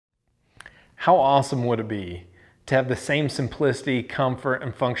How awesome would it be to have the same simplicity, comfort,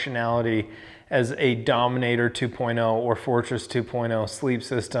 and functionality as a Dominator 2.0 or Fortress 2.0 sleep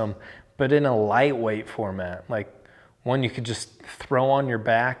system, but in a lightweight format, like one you could just throw on your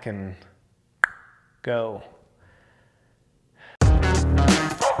back and go.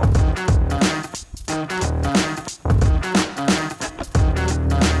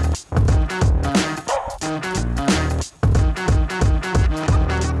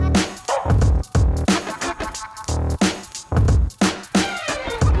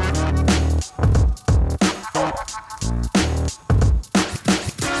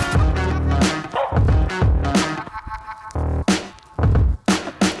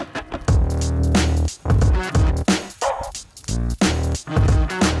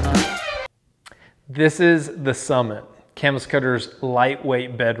 This is the Summit, Canvas Cutter's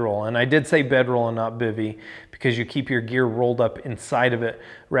lightweight bedroll. And I did say bedroll and not bivy because you keep your gear rolled up inside of it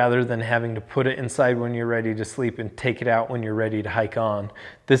rather than having to put it inside when you're ready to sleep and take it out when you're ready to hike on.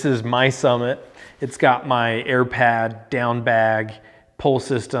 This is my Summit. It's got my air pad, down bag, pole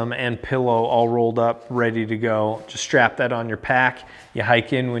system, and pillow all rolled up, ready to go. Just strap that on your pack. You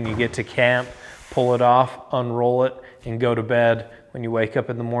hike in when you get to camp, pull it off, unroll it, and go to bed. When you wake up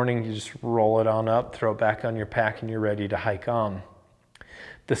in the morning, you just roll it on up, throw it back on your pack, and you're ready to hike on.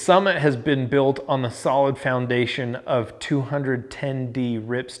 The Summit has been built on the solid foundation of 210D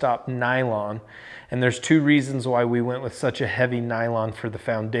ripstop nylon, and there's two reasons why we went with such a heavy nylon for the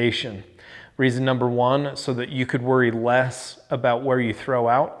foundation. Reason number one, so that you could worry less about where you throw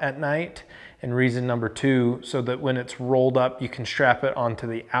out at night. And reason number two, so that when it's rolled up, you can strap it onto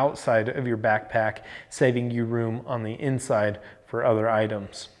the outside of your backpack, saving you room on the inside for other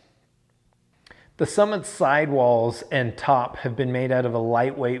items. The Summit's sidewalls and top have been made out of a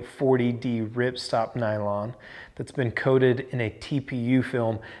lightweight 40D ripstop nylon that's been coated in a TPU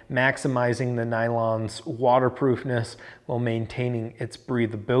film, maximizing the nylon's waterproofness while maintaining its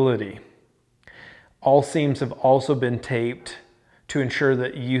breathability. All seams have also been taped to ensure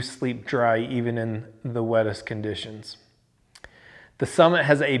that you sleep dry even in the wettest conditions. The Summit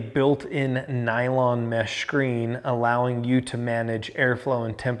has a built-in nylon mesh screen, allowing you to manage airflow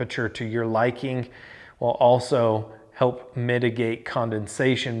and temperature to your liking, while also help mitigate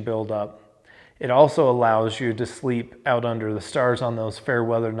condensation buildup. It also allows you to sleep out under the stars on those fair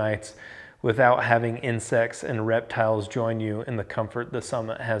weather nights without having insects and reptiles join you in the comfort the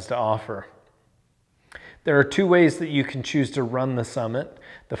Summit has to offer. There are two ways that you can choose to run the Summit.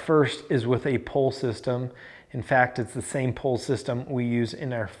 The first is with a pole system. In fact, it's the same pole system we use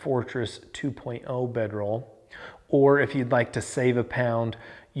in our Fortress 2.0 bedroll. Or if you'd like to save a pound,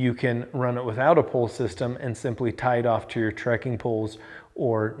 you can run it without a pole system and simply tie it off to your trekking poles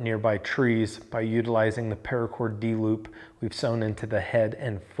or nearby trees by utilizing the paracord D-loop we've sewn into the head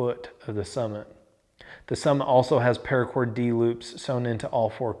and foot of the Summit. The Summit also has paracord D-loops sewn into all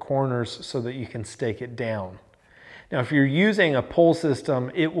four corners so that you can stake it down. Now, if you're using a pole system,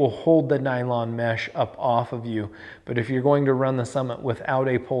 it will hold the nylon mesh up off of you. But if you're going to run the Summit without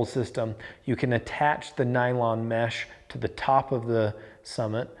a pole system, you can attach the nylon mesh to the top of the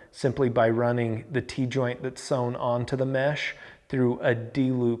Summit simply by running the T-joint that's sewn onto the mesh through a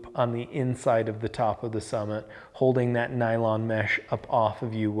D-loop on the inside of the top of the Summit, holding that nylon mesh up off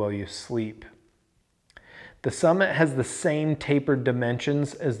of you while you sleep. The Summit has the same tapered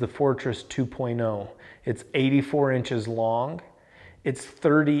dimensions as the Fortress 2.0. It's 84 inches long, it's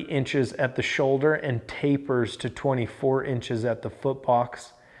 30 inches at the shoulder and tapers to 24 inches at the foot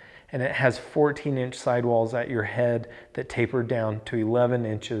box, and it has 14-inch sidewalls at your head that taper down to 11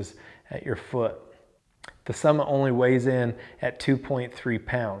 inches at your foot. The Summit only weighs in at 2.3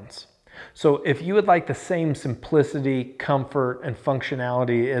 pounds. So if you would like the same simplicity, comfort, and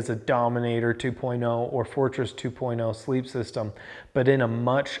functionality as a Dominator 2.0 or Fortress 2.0 sleep system, but in a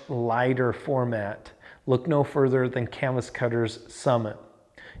much lighter format, look no further than Canvas Cutter's Summit.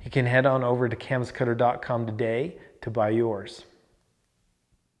 You can head on over to canvascutter.com today to buy yours.